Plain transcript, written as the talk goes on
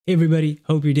Hey everybody,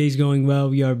 hope your day's going well.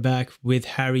 We are back with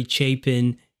Harry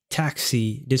Chapin,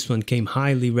 Taxi. This one came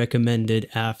highly recommended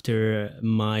after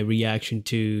my reaction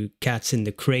to Cats in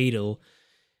the Cradle.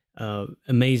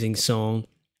 Amazing song.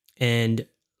 And a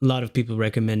lot of people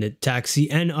recommended Taxi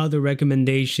and other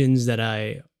recommendations that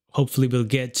I hopefully will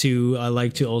get to. I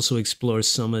like to also explore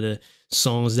some of the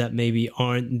songs that maybe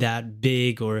aren't that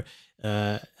big or,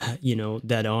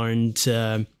 that aren't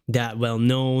that well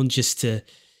known, just to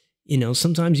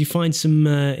sometimes you find some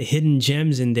hidden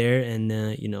gems in there, and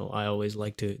I always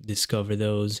like to discover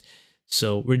those.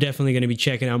 So we're definitely going to be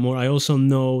checking out more. I also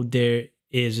know there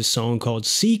is a song called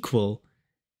Sequel,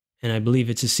 and I believe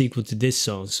it's a sequel to this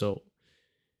song. So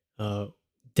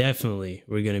definitely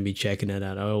we're going to be checking that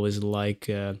out. I always like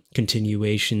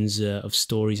continuations of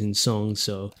stories and songs.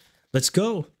 So let's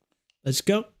go. Let's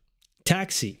go.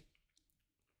 Taxi.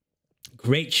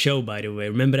 Great show, by the way.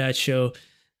 Remember that show?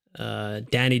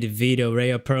 Danny DeVito,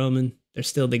 Rhea Perlman, they're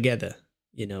still together.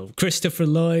 Christopher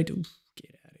Lloyd, oof,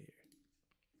 get out of here.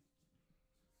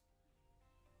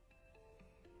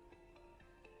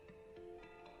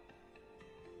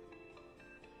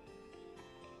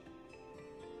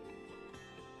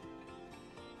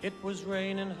 It was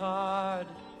raining hard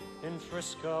in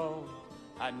Frisco.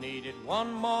 I needed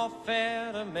one more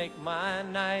fare to make my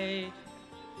night.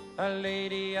 A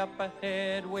lady up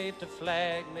ahead waved to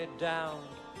flag me down.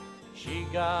 She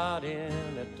got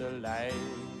in at the light.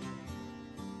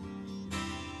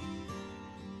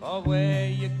 Oh, where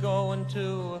you going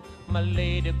to, my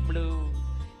lady blue?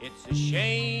 It's a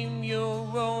shame you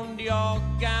ruined your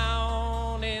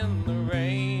gown in the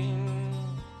rain.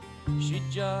 She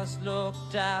just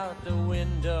looked out the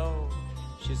window.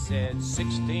 She said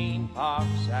 16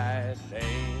 Parkside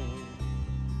Lane.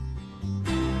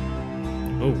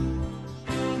 Oh.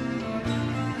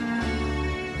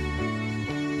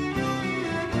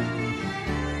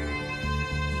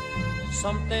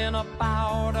 Something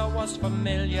about her was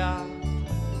familiar.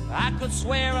 I could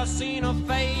swear I've seen her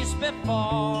face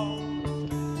before.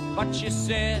 But she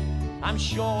said, I'm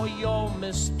sure you're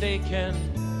mistaken.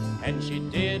 And she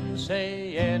didn't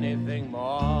say anything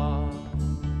more.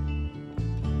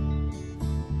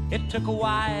 It took a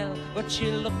while, but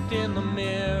she looked in the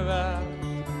mirror.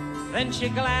 Then she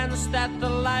glanced at the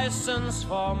license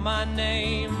for my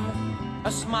name.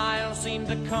 A smile seemed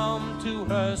to come to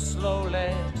her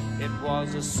slowly. It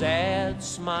was a sad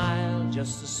smile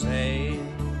just the same.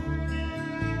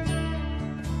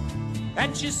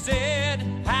 And she said,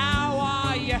 how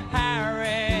are you,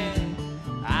 Harry?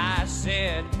 I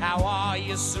said, how are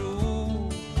you, Sue?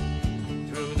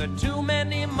 Through the too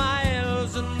many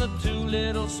miles and the too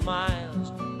little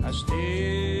smiles, I still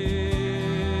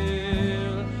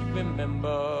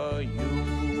remember you.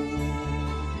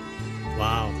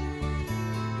 Wow.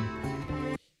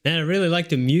 And I really like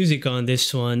the music on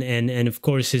this one, and of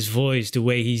course his voice, the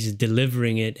way he's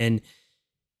delivering it, and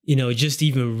just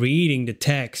even reading the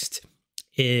text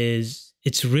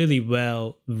it's really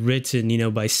well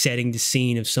written, by setting the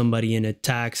scene of somebody in a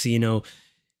taxi,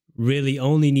 really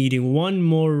only needing one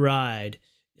more ride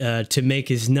to make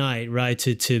his night, right?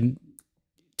 To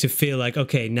feel like,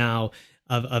 okay, now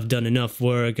I've done enough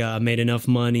work, I made enough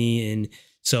money, and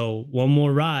so one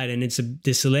more ride, and it's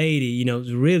this lady,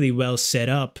 really well set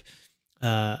up.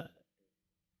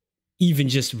 Even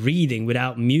just reading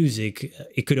without music,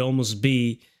 it could almost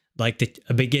be like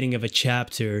a beginning of a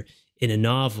chapter in a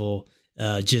novel.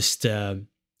 With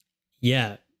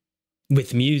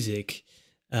music,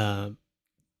 adding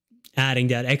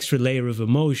that extra layer of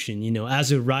emotion.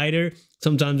 As a writer,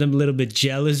 sometimes I'm a little bit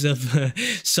jealous of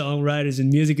songwriters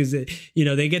and music, because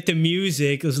they get the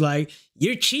music. It's like,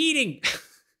 you're cheating.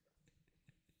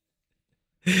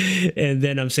 And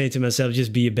then I'm saying to myself,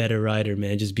 just be a better writer,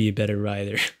 man. Just be a better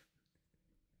writer.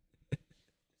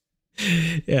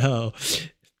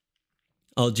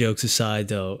 All jokes aside,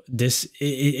 though,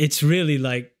 it's really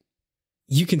like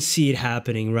you can see it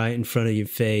happening right in front of your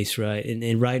face, right?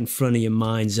 And right in front of your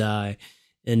mind's eye.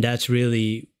 And that's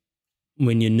really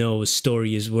when a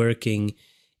story is working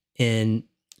and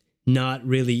not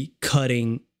really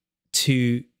cutting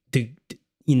to the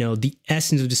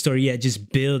essence of the story yet,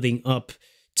 just building up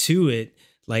to it.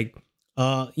 Like,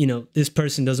 this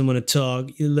person doesn't want to talk.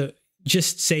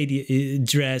 Just say the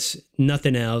address,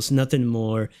 nothing else, nothing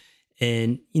more.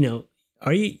 And,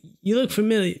 are you look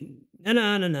familiar?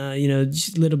 No,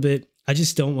 just a little bit. I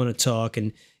just don't want to talk,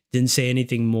 and didn't say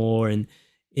anything more. And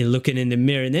looking in the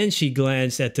mirror, and then she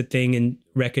glanced at the thing and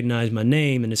recognized my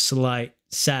name, and a slight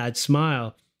sad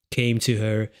smile came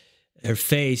to her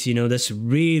face. That's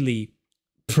really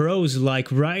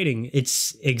prose-like writing.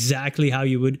 It's exactly how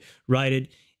you would write it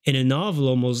in a novel,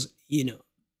 almost,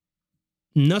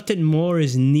 nothing more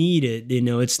is needed. You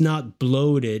know, it's not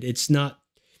bloated. It's not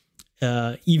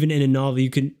even in a novel, you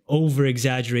can over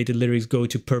exaggerate the lyrics, go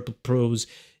to purple prose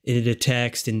in the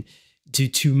text and do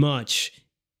too much.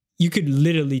 You could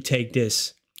literally take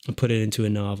this and put it into a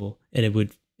novel and it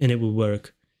would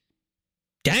work.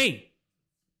 Dang,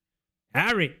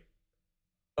 Harry.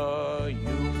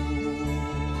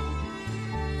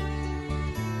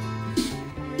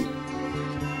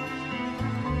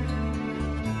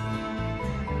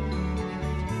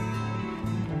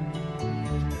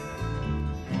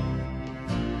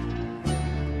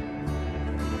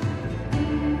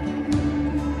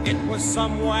 It was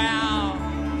somewhere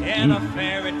in a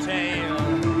fairy tale.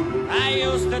 I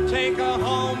used to take her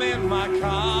home in my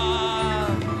car.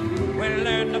 We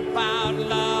learned about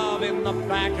love in the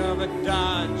back of a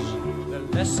Dodge. The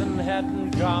lesson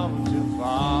hadn't gone too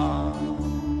far.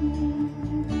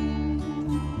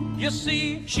 You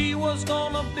see, she was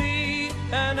gonna be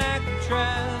an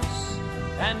actress,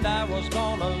 and I was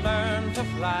gonna learn to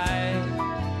fly.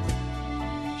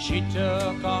 She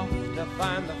took off to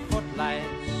find the footlights.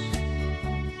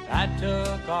 I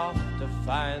took off to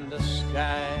find the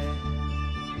sky.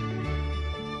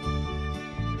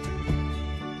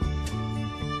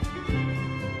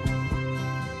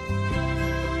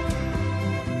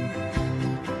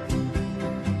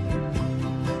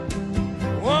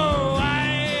 Whoa,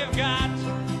 I've got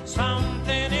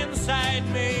something inside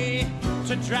me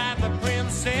to drive the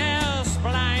princess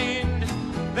blind.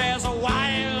 There's a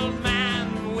wild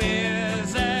man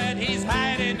wizard, he's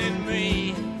hiding in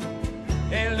me,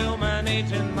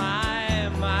 illuminating my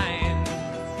mind.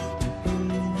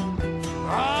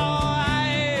 Oh,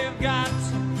 I've got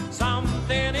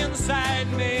something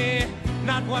inside me,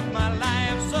 not what my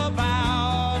life's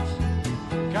about.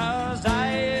 'Cause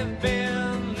I've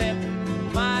been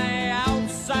letting my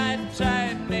outside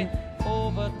tide me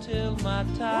over till my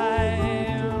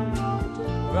time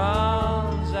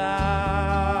runs out.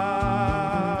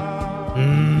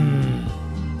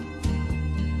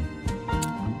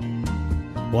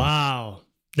 Wow,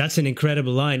 that's an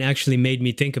incredible line. Actually made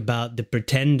me think about The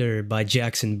Pretender by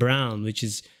Jackson Browne, which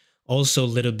is also a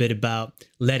little bit about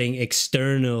letting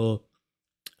external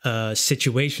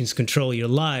situations control your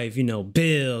life, you know,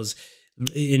 bills,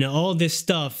 you know, all this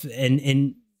stuff.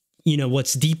 And you know,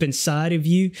 what's deep inside of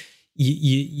you,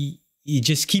 you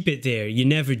just keep it there. You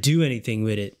never do anything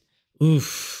with it.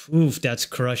 Oof, that's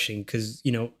crushing. Because,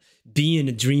 you know, being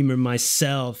a dreamer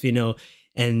myself, you know,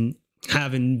 and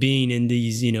having been in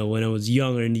these, you know, when I was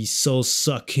younger, in these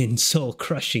soul-sucking,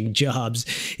 soul-crushing jobs,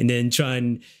 and then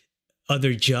trying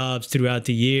other jobs throughout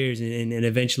the years, and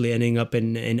eventually ending up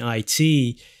in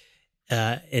IT,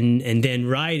 and then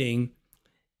writing,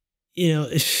 you know,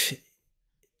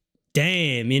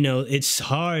 damn, you know, it's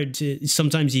hard to,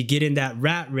 sometimes you get in that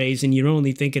rat race and you're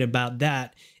only thinking about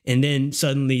that, and then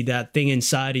suddenly that thing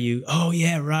inside of you, oh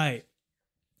yeah, right,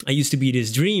 I used to be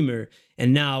this dreamer,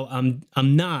 and now I'm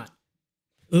not.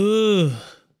 Ugh,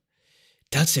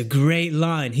 that's a great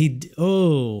line.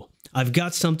 I've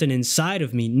got something inside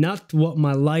of me, not what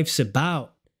my life's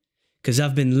about, because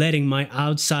I've been letting my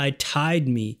outside tide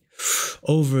me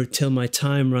over till my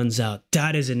time runs out.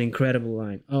 That is an incredible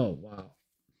line. Oh, wow.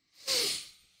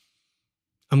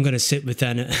 I'm going to sit with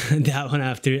that one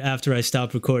after I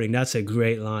stop recording. That's a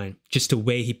great line. Just the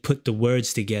way he put the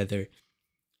words together.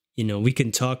 You know, we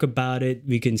can talk about it.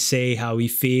 We can say how we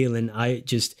feel, and I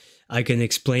can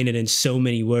explain it in so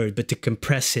many words, but to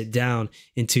compress it down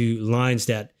into lines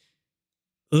that,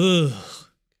 that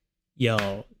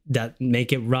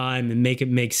make it rhyme and make it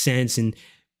make sense and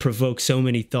provoke so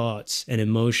many thoughts and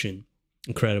emotion.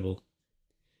 Incredible.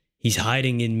 He's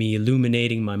hiding in me,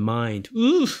 illuminating my mind.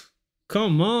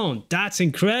 Come on, that's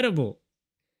incredible.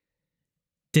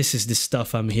 This is the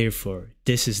stuff I'm here for.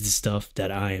 This is the stuff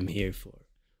that I am here for.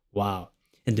 Wow.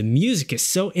 And the music is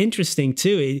so interesting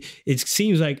too. It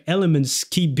seems like elements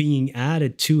keep being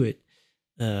added to it.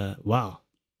 Wow.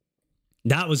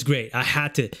 That was great. I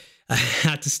had to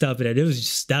stop it.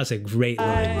 That was a great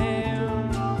line.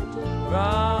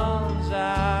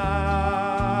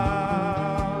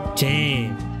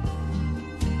 Damn.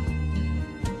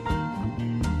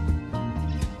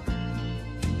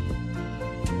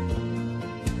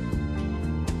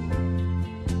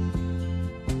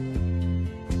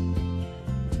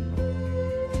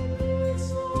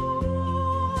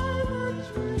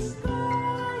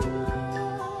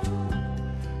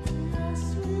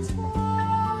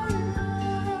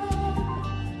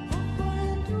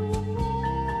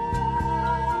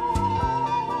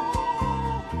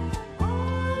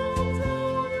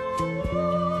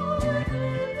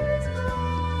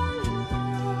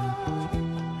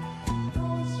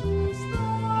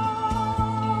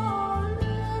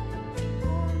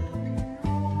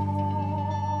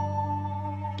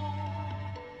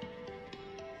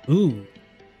 Ooh.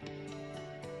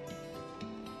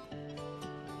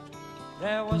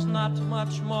 There was not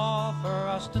much more for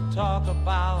us to talk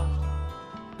about.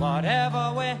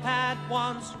 Whatever we had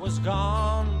once was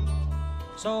gone.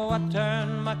 So I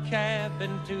turned my cab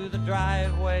into the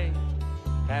driveway,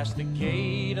 past the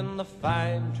gate and the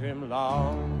fine trim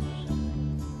lawns.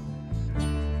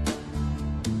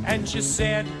 And she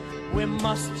said, we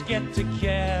must get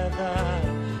together,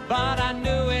 but I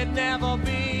knew it'd never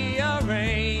be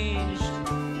arranged.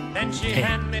 Then she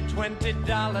handed me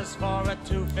 $20 for a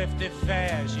 $2.50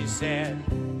 fare. She said,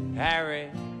 Harry,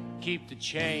 keep the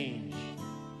change.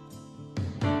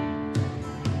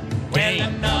 Well,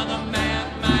 another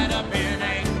man might have been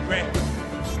angry,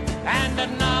 and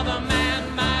another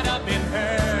man might have been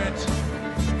hurt,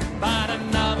 but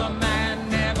another man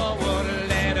never would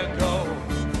let her go.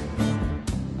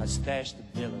 I stashed the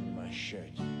bill in my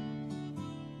shirt,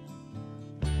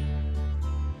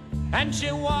 and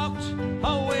she walked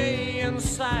away in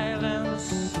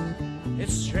silence.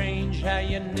 It's strange how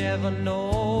you never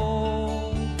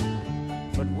know,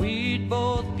 but we'd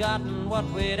both gotten what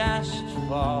we'd asked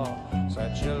for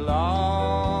such a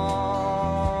long,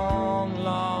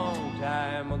 long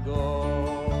time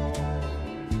ago.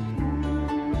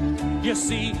 You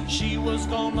see, she was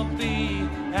gonna be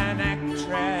an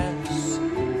actress,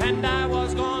 and I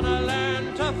was gonna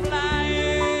learn to fly.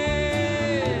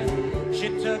 She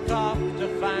took off to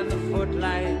find the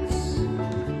footlights,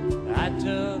 I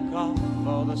took off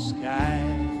for the sky.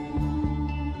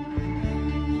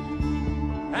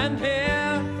 And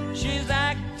here she's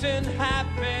acting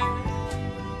happy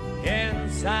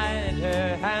inside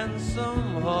her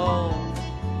handsome home,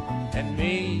 and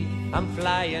me, I'm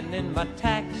flying in my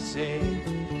taxi,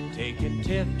 taking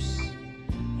tips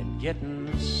and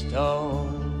getting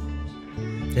stoned.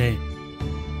 Dang.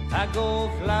 I go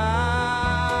flying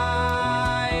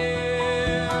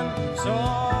so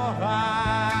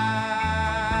high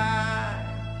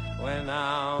when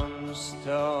I'm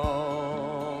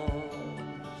stoned.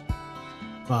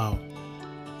 Wow.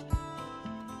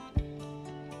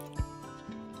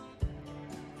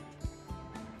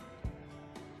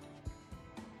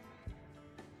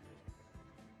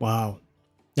 Wow.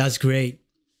 That's great.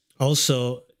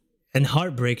 Also, and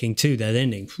heartbreaking too, that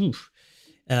ending. Whew.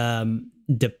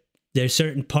 There's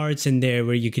certain parts in there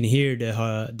where you can hear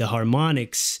the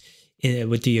harmonics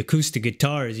with the acoustic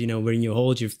guitars, you know, when you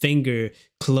hold your finger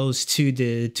close to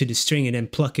the string and then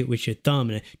pluck it with your thumb,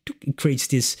 and it creates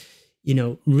this, you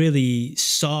know, really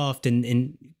soft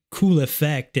and cool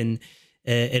effect. And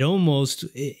it almost,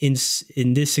 in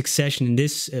this succession, in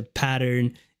this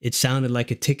pattern, it sounded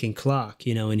like a ticking clock,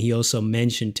 you know. And he also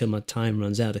mentioned till my time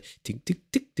runs out. Tick, tick,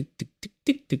 tick, tick, tick, tick,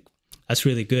 tick, tick. That's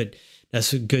really good.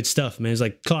 That's good stuff, man. It's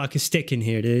like clock is ticking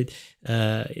here, dude.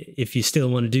 If you still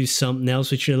want to do something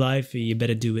else with your life, you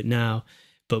better do it now.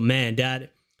 But man,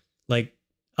 that, like,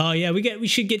 oh yeah, we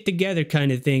should get together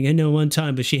kind of thing. I know one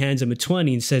time, but she hands him a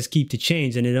 20 and says keep the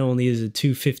change, and it only is a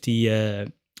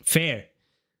 $2.50 fare.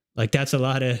 Like that's a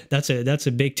lot of that's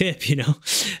a big tip, you know,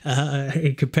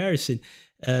 in comparison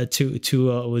to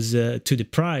the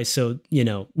price. So, you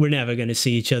know, we're never gonna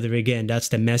see each other again. That's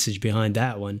the message behind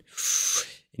that one.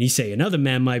 And you say another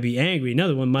man might be angry,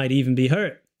 another one might even be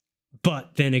hurt,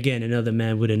 but then again, another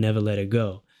man would have never let her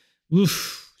go.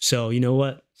 Oof. So you know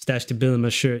what? Stash the bill in my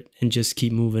shirt and just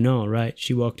keep moving on, right?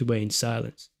 She walked away in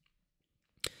silence.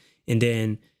 And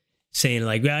then saying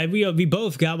like, we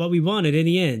both got what we wanted in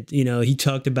the end. You know, he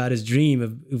talked about his dream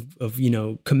of you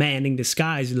know, commanding the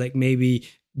skies, like maybe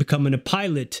becoming a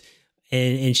pilot.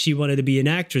 And she wanted to be an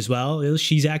actress. Well,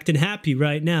 she's acting happy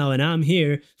right now, and I'm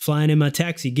here flying in my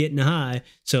taxi, getting high.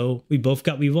 So we both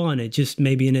got what we wanted, just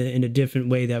maybe in a different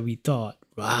way that we thought.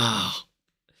 Wow.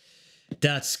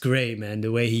 That's great, man.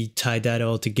 The way he tied that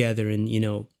all together, and, you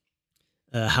know,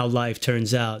 how life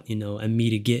turns out, you know, and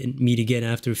meet again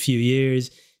after a few years.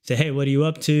 Say, hey, what are you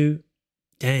up to?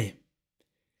 Damn.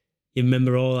 You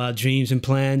remember all our dreams and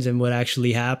plans and what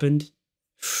actually happened?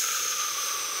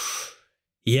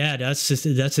 Yeah, that's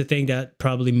the thing that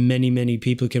probably many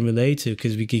people can relate to,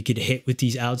 because we could get hit with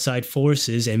these outside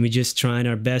forces, and we're just trying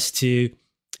our best to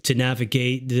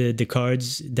navigate the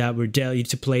cards that were dealt,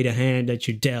 to play the hand that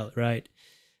you're dealt, right?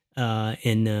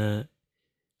 And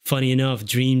funny enough,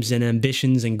 dreams and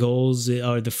ambitions and goals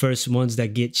are the first ones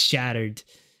that get shattered,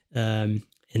 and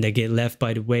that get left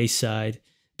by the wayside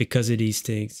because of these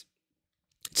things.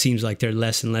 It seems like they're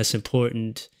less and less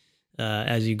important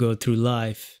as you go through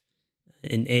life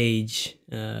and age,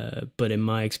 but in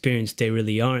my experience, they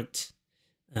really aren't.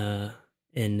 And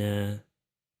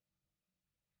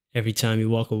every time you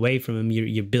walk away from them,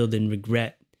 you're building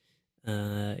regret.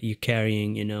 You're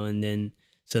carrying, you know, and then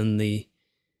suddenly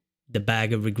the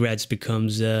bag of regrets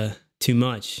becomes too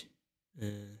much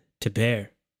to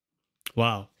bear.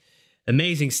 Wow.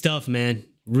 Amazing stuff, man.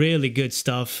 Really good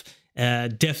stuff.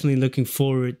 Definitely looking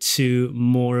forward to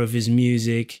more of his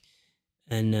music.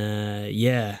 And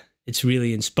yeah, it's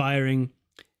really inspiring.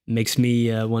 Makes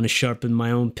me want to sharpen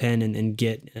my own pen and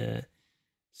get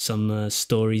some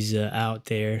stories out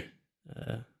there.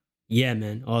 Yeah,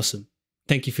 man. Awesome.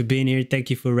 Thank you for being here. Thank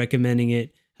you for recommending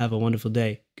it. Have a wonderful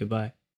day. Goodbye.